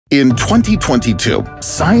In 2022,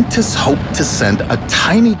 scientists hope to send a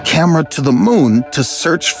tiny camera to the moon to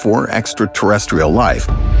search for extraterrestrial life.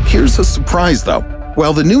 Here's a surprise, though.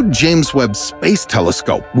 While the new James Webb Space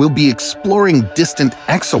Telescope will be exploring distant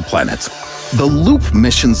exoplanets, the LOUPE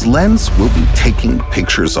mission's lens will be taking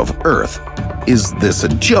pictures of Earth. Is this a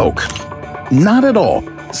joke? Not at all.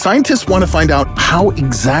 Scientists want to find out how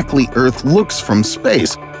exactly Earth looks from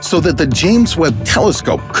space, so that the James Webb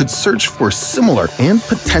Telescope could search for similar and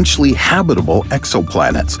potentially habitable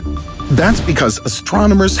exoplanets. That's because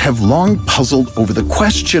astronomers have long puzzled over the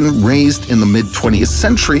question raised in the mid-20th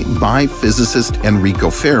century by physicist Enrico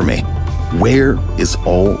Fermi: where is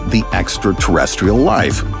all the extraterrestrial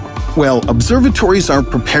life? Well, observatories are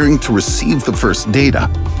preparing to receive the first data.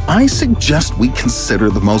 I suggest we consider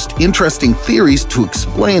the most interesting theories to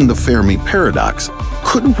explain the Fermi paradox.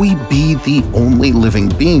 Could we be the only living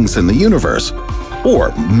beings in the universe?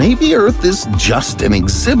 Or maybe Earth is just an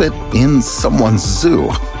exhibit in someone's zoo.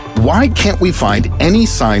 Why can't we find any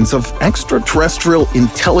signs of extraterrestrial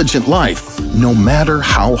intelligent life, no matter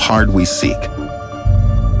how hard we seek?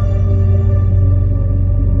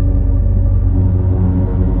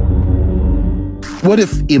 What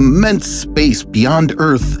if immense space beyond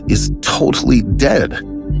Earth is totally dead?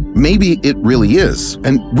 Maybe it really is,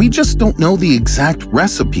 and we just don't know the exact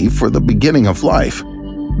recipe for the beginning of life.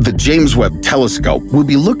 The James Webb Telescope will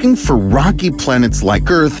be looking for rocky planets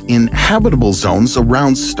like Earth in habitable zones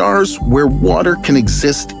around stars where water can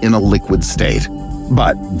exist in a liquid state.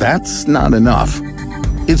 But that's not enough.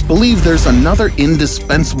 It's believed there's another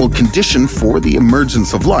indispensable condition for the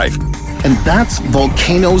emergence of life, and that's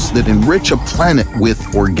volcanoes that enrich a planet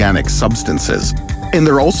with organic substances. And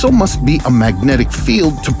there also must be a magnetic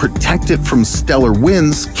field to protect it from stellar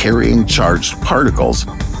winds carrying charged particles.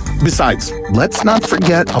 Besides, let's not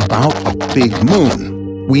forget about a big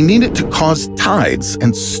moon. We need it to cause tides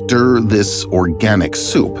and stir this organic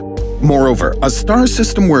soup. Moreover, a star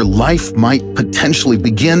system where life might potentially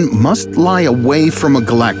begin must lie away from a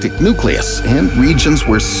galactic nucleus and regions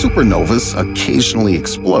where supernovas occasionally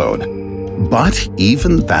explode. But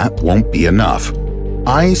even that won't be enough.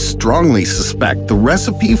 I strongly suspect the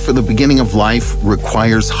recipe for the beginning of life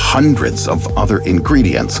requires hundreds of other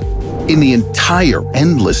ingredients. In the entire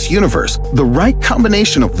endless universe, the right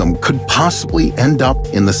combination of them could possibly end up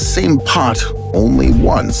in the same pot only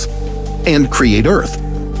once, and create Earth,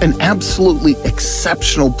 an absolutely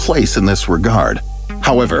exceptional place in this regard.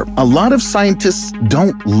 However, a lot of scientists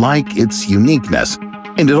don't like its uniqueness,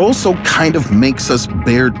 and it also kind of makes us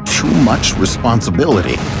bear too much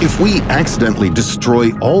responsibility. If we accidentally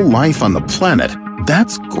destroy all life on the planet,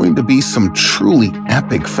 that's going to be some truly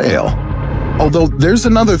epic fail. Although there's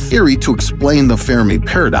another theory to explain the Fermi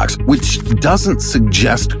paradox, which doesn't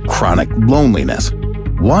suggest chronic loneliness.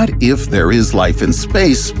 What if there is life in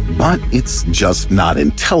space, but it's just not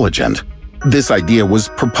intelligent? This idea was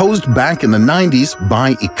proposed back in the 90s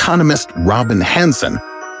by economist Robin Hanson.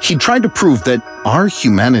 He tried to prove that our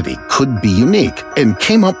humanity could be unique and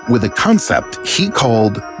came up with a concept he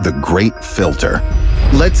called the Great Filter.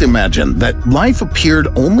 Let's imagine that life appeared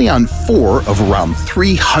only on 4 of around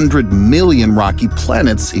 300 million rocky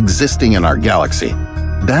planets existing in our galaxy.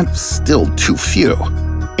 That's still too few.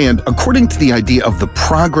 And according to the idea of the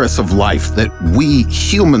progress of life that we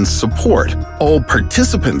humans support, all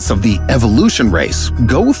participants of the evolution race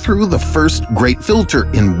go through the first Great Filter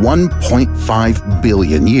in 1.5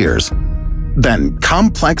 billion years. Then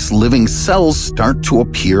complex living cells start to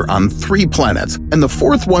appear on 3 planets, and the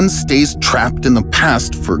 4th one stays trapped in the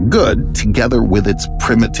past for good together with its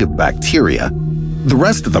primitive bacteria. The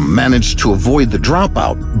rest of them manage to avoid the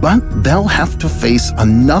dropout, but they'll have to face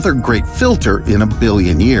another Great Filter in 1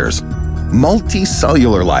 billion years.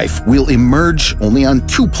 Multicellular life will emerge only on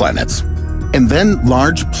 2 planets, and then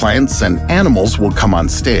large plants and animals will come on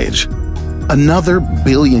stage. Another 1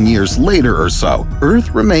 billion years later or so,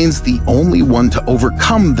 Earth remains the only one to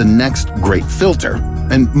overcome the next Great Filter,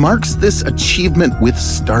 and marks this achievement with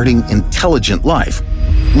starting intelligent life.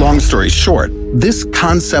 Long story short, this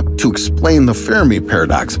concept to explain the Fermi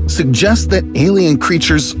paradox suggests that alien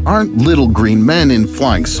creatures aren't little green men in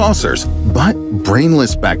flying saucers, but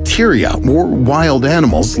brainless bacteria or wild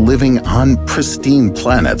animals living on pristine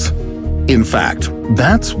planets. In fact,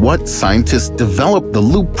 that's what scientists developed the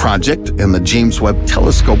LOUPE project and the James Webb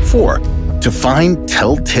Telescope for, to find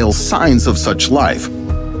telltale signs of such life.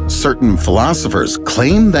 Certain philosophers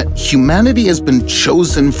claim that humanity has been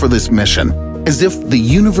chosen for this mission, as if the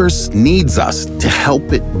universe needs us to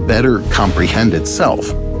help it better comprehend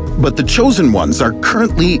itself. But the chosen ones are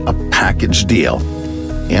currently a package deal.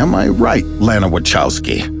 Am I right, Lana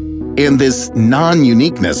Wachowski? And this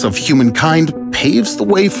non-uniqueness of humankind paves the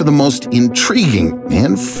way for the most intriguing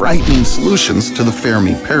and frightening solutions to the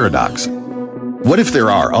Fermi paradox. What if there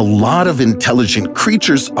are a lot of intelligent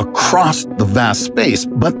creatures across the vast space,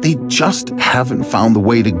 but they just haven't found the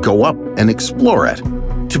way to go up and explore it?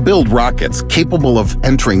 To build rockets capable of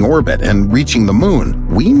entering orbit and reaching the moon,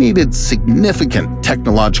 we needed significant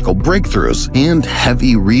technological breakthroughs and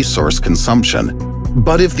heavy resource consumption.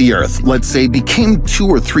 But if the Earth, let's say, became 2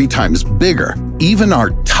 or 3 times bigger, even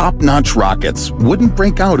our top-notch rockets wouldn't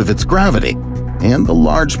break out of its gravity. And the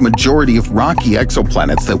large majority of rocky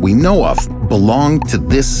exoplanets that we know of belong to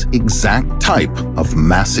this exact type of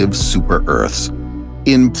massive super-Earths.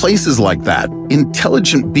 In places like that,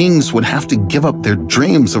 intelligent beings would have to give up their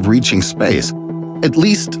dreams of reaching space, at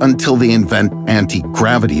least until they invent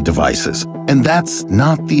anti-gravity devices. And that's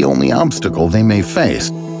not the only obstacle they may face.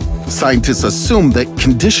 Scientists assume that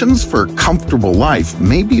conditions for comfortable life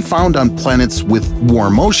may be found on planets with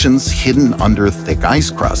warm oceans hidden under thick ice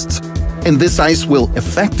crusts. And this ice will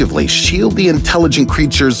effectively shield the intelligent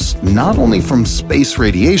creatures not only from space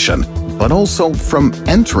radiation, but also from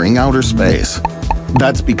entering outer space.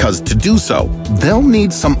 That's because to do so, they'll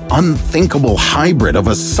need some unthinkable hybrid of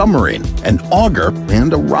a submarine, an auger,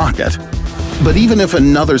 and a rocket. But even if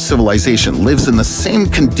another civilization lives in the same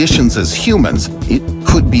conditions as humans, it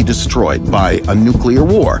could be destroyed by a nuclear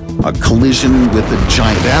war, a collision with a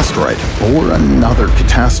giant asteroid, or another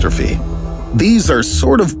catastrophe. These are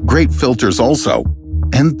sort of great filters also,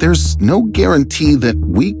 and there's no guarantee that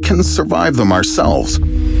we can survive them ourselves.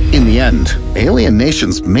 In the end, alien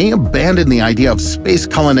nations may abandon the idea of space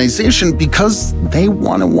colonization because they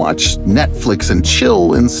want to watch Netflix and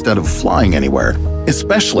chill instead of flying anywhere,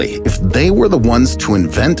 especially if they were the ones to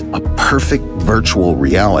invent a perfect virtual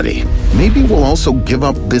reality. Maybe we'll also give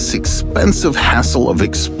up this expensive hassle of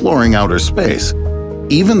exploring outer space.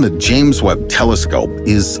 Even the James Webb Telescope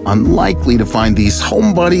is unlikely to find these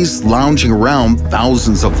homebodies lounging around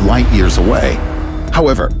thousands of light years away.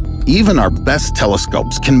 However, even our best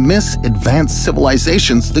telescopes can miss advanced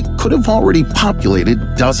civilizations that could have already populated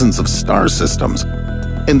dozens of star systems.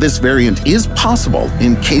 And this variant is possible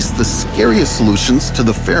in case the scariest solutions to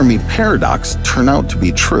the Fermi paradox turn out to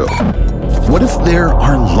be true. What if there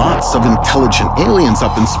are lots of intelligent aliens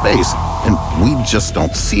up in space and we just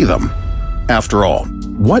don't see them? After all,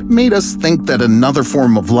 what made us think that another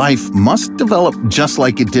form of life must develop just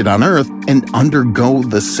like it did on Earth and undergo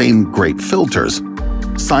the same great filters?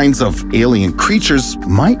 Signs of alien creatures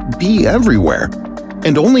might be everywhere,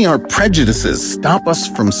 and only our prejudices stop us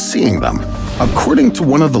from seeing them. According to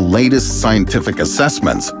one of the latest scientific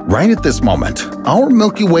assessments, right at this moment, our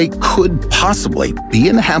Milky Way could possibly be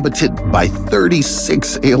inhabited by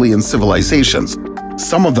 36 alien civilizations.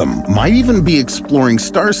 Some of them might even be exploring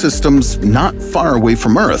star systems not far away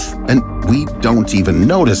from Earth, and we don't even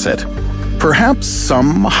notice it. Perhaps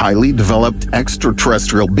some highly developed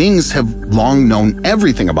extraterrestrial beings have long known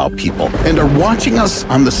everything about people and are watching us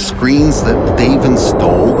on the screens that they've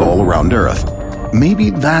installed all around Earth. Maybe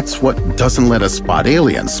that's what doesn't let us spot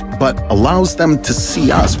aliens, but allows them to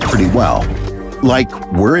see us pretty well. Like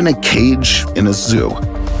we're in a cage in a zoo.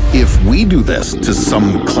 If we do this to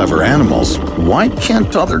some clever animals, why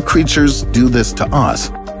can't other creatures do this to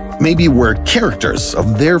us? Maybe we're characters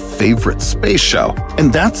of their favorite space show,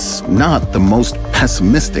 and that's not the most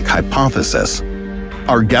pessimistic hypothesis.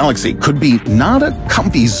 Our galaxy could be not a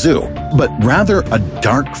comfy zoo, but rather a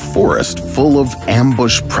dark forest full of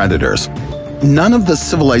ambush predators. None of the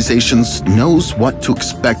civilizations knows what to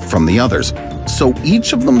expect from the others, so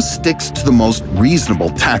each of them sticks to the most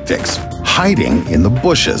reasonable tactics, hiding in the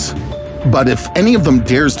bushes. But if any of them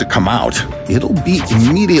dares to come out, it'll be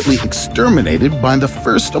immediately exterminated by the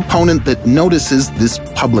first opponent that notices this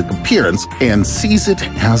public appearance and sees it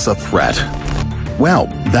as a threat. Well,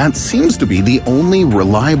 that seems to be the only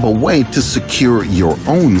reliable way to secure your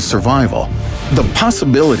own survival. The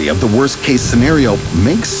possibility of the worst-case scenario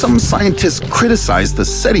makes some scientists criticize the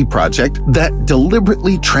SETI project that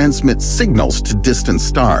deliberately transmits signals to distant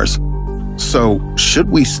stars. So, should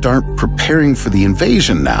we start preparing for the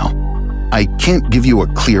invasion now? I can't give you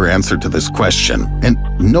a clear answer to this question, and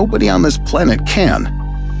nobody on this planet can.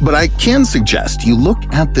 But I can suggest you look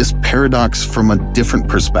at this paradox from a different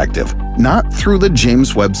perspective, not through the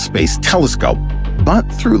James Webb Space Telescope, but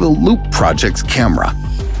through the LOUPE project's camera.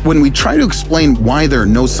 When we try to explain why there are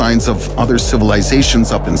no signs of other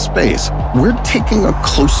civilizations up in space, we're taking a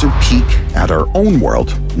closer peek at our own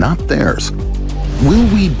world, not theirs. Will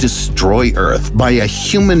we destroy Earth by a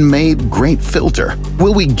human-made great filter?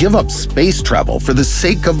 Will we give up space travel for the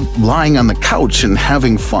sake of lying on the couch and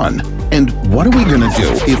having fun? And what are we going to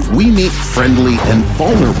do if we meet friendly and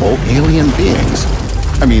vulnerable alien beings?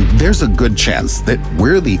 I mean, there's a good chance that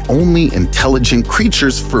we're the only intelligent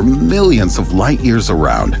creatures for millions of light years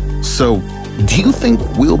around. So, do you think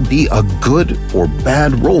we'll be a good or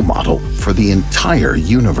bad role model for the entire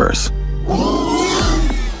universe?